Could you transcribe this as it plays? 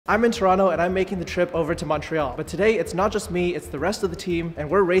I'm in Toronto and I'm making the trip over to Montreal. But today it's not just me, it's the rest of the team, and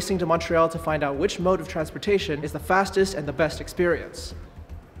we're racing to Montreal to find out which mode of transportation is the fastest and the best experience.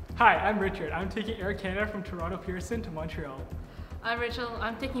 Hi, I'm Richard. I'm taking Air Canada from Toronto Pearson to Montreal. I'm Rachel.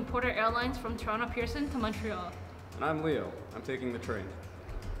 I'm taking Porter Airlines from Toronto Pearson to Montreal. And I'm Leo. I'm taking the train.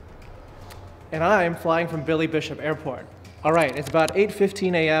 And I'm flying from Billy Bishop Airport. All right, it's about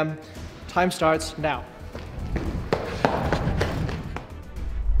 8:15 a.m. Time starts now.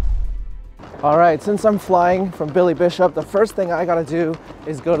 All right, since I'm flying from Billy Bishop, the first thing I gotta do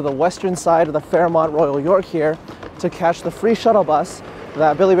is go to the western side of the Fairmont Royal York here to catch the free shuttle bus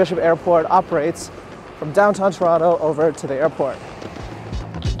that Billy Bishop Airport operates from downtown Toronto over to the airport.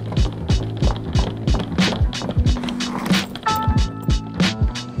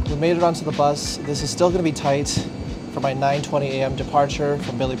 We made it onto the bus. This is still gonna be tight for my 9:20 a.m. departure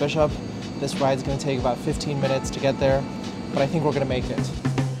from Billy Bishop. This ride's gonna take about 15 minutes to get there, but I think we're gonna make it.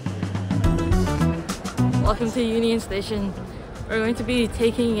 Welcome to Union Station. We're going to be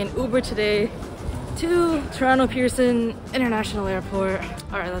taking an Uber today to Toronto Pearson International Airport.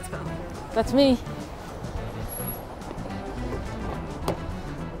 All right, let's go. That's me.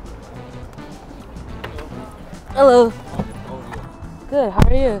 Hello. Good, how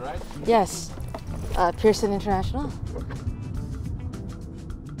are you? Yes. Pearson International.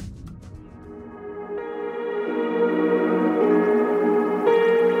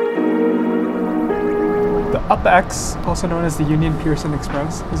 The UpX, also known as the Union Pearson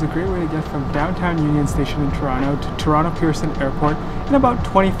Express, is a great way to get from downtown Union Station in Toronto to Toronto Pearson Airport in about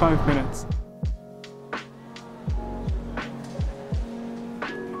 25 minutes.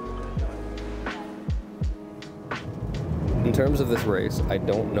 In terms of this race, I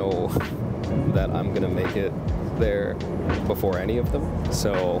don't know that I'm gonna make it there before any of them.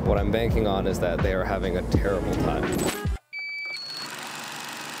 So what I'm banking on is that they are having a terrible time.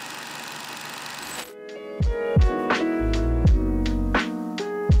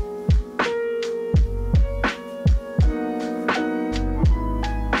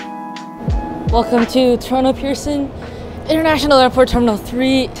 Welcome to Toronto Pearson International Airport Terminal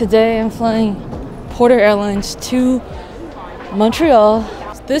 3. Today I'm flying Porter Airlines to Montreal.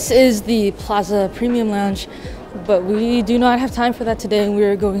 This is the Plaza Premium Lounge, but we do not have time for that today, and we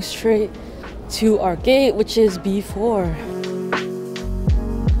are going straight to our gate, which is B4.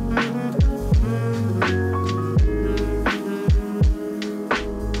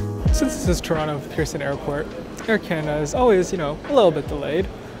 Since this is Toronto Pearson Airport, Air Canada is always, a little bit delayed.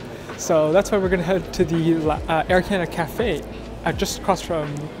 So that's why we're gonna head to the Air Canada Cafe, just across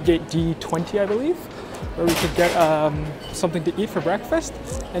from gate D20, I believe, where we could get something to eat for breakfast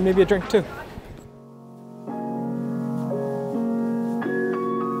and maybe a drink too.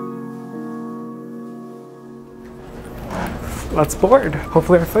 Let's board.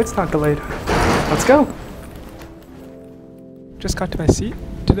 Hopefully our flight's not delayed. Let's go. Just got to my seat.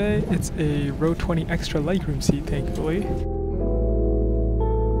 Today it's a row 20 extra legroom seat, thankfully.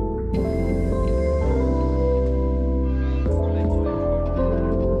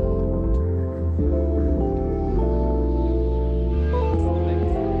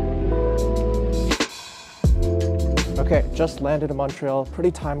 Okay, just landed in Montreal.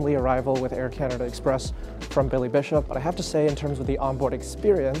 Pretty timely arrival with Air Canada Express from Billy Bishop. But I have to say, in terms of the onboard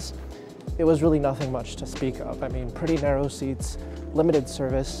experience, it was really nothing much to speak of. I mean, pretty narrow seats, limited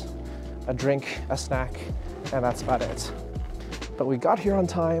service, a drink, a snack, and that's about it. But we got here on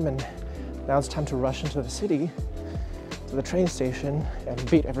time, and now it's time to rush into the city, to the train station,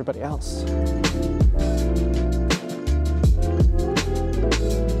 and beat everybody else.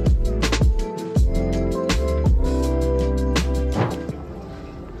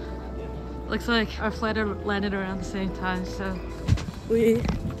 Looks like our flight landed around the same time, so we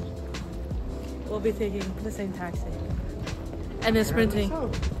will be taking the same taxi. And then sprinting.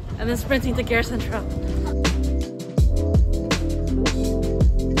 And then sprinting to Gare Central.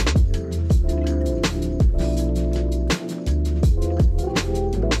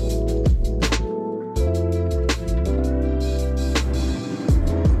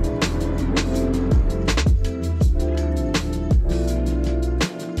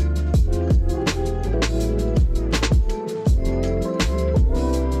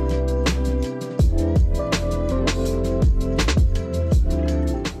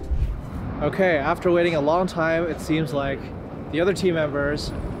 Okay, after waiting a long time, it seems like the other team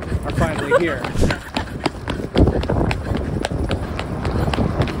members are finally here.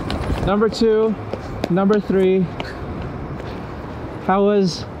 Number 2, number 3. How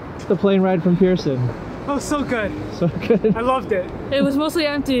was the plane ride from Pearson? Oh, so good. So good. I loved it. It was mostly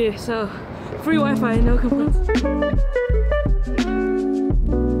empty, so free Wi-Fi, no complaints.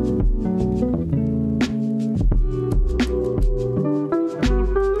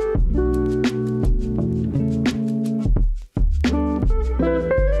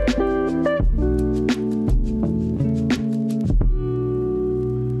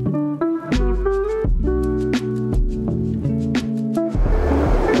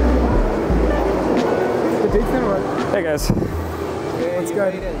 Hey guys. What's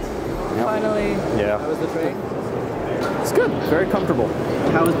good? Finally. Yeah. How was the train? It's good. Very comfortable.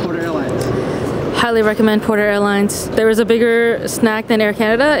 How was Porter Airlines? Highly recommend Porter Airlines. There was a bigger snack than Air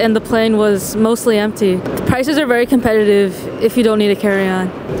Canada and the plane was mostly empty. The prices are very competitive if you don't need a carry-on.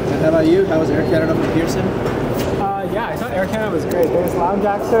 And how about you? How was Air Canada from Pearson? Yeah, I thought Air Canada was great. There's lounge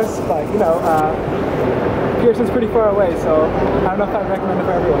access, but you know, Pearson's pretty far away, so I don't know if I'd recommend it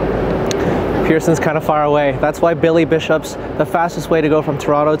for everyone. Pearson's kind of far away. That's why Billy Bishop's the fastest way to go from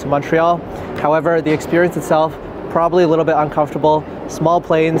Toronto to Montreal. However, the experience itself, probably a little bit uncomfortable. Small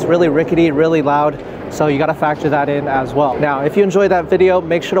planes, really rickety, really loud. So you gotta factor that in as well. Now, if you enjoyed that video,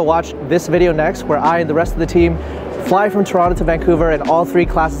 make sure to watch this video next where I and the rest of the team fly from Toronto to Vancouver in all 3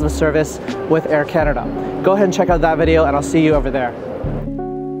 classes of service with Air Canada. Go ahead and check out that video and I'll see you over there.